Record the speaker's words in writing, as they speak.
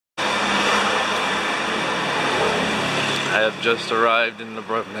have just arrived in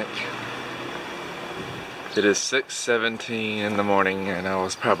Dubrovnik. It is 6:17 in the morning and I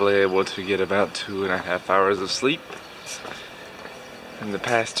was probably able to get about 2.5 hours of sleep. In the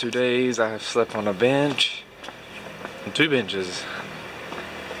past 2 days I have slept on a bench, on 2 benches,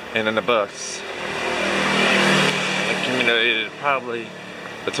 and in a bus. I accumulated probably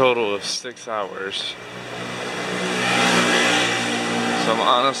a total of 6 hours. So I'm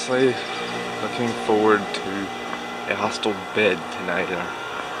honestly looking forward to a hostel bed tonight, or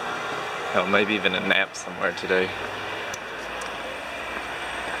hell, maybe even a nap somewhere today.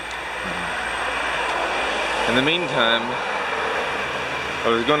 In the meantime, I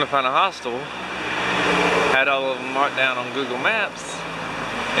was going to find a hostel, had all of them marked down on Google Maps,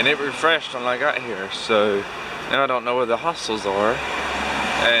 and it refreshed when I got here, so now I don't know where the hostels are,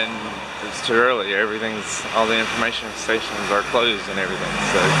 and it's too early. All the information stations are closed and everything,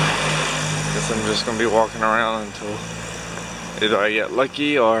 so I guess I'm just going to be walking around until either I get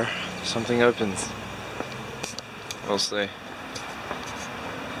lucky or something opens. We'll see.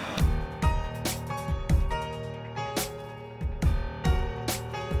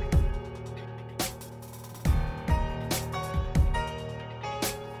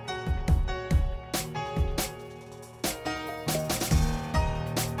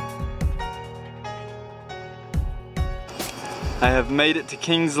 I have made it to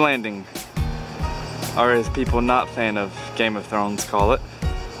King's Landing, or as people not fan of Game of Thrones call it,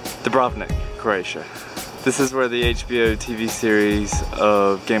 Dubrovnik, Croatia. This is where the HBO TV series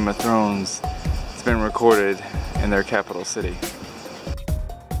of Game of Thrones has been recorded in their capital city.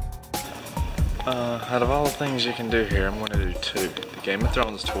 Out of all the things you can do here, I'm going to do 2. The Game of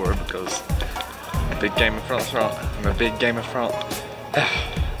Thrones tour, because I'm a big Game of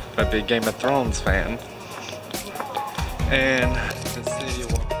Thrones fan. And the city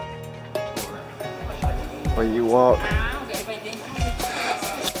walk, where you walk city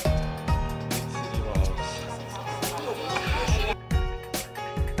walls.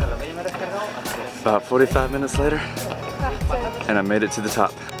 About 45 minutes later, and I made it to the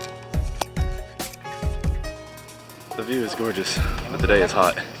top. The view is gorgeous, but the day is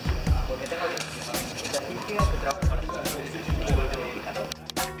hot.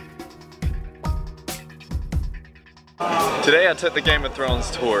 Today I took the Game of Thrones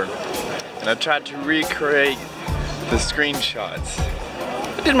tour, and I tried to recreate the screenshots.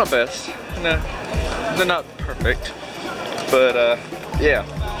 I did my best. No, they're not perfect, but yeah.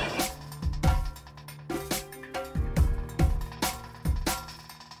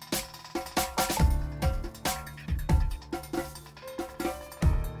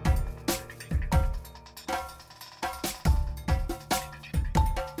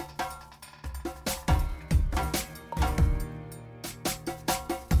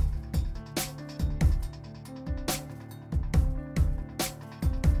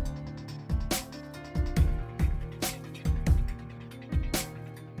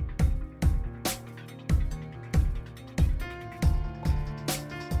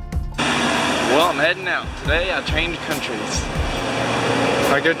 Well, I'm heading out. Today I changed countries.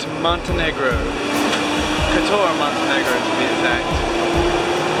 I go to Montenegro. Kotor, Montenegro to be exact.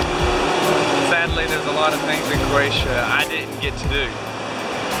 Sadly, there's a lot of things in Croatia I didn't get to do.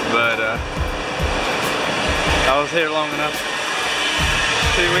 But I was here long enough.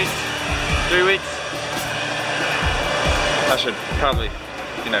 2 weeks, 3 weeks. I should probably,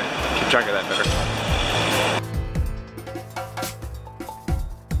 keep track of that better.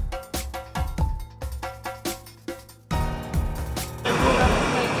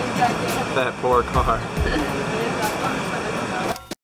 That poor car.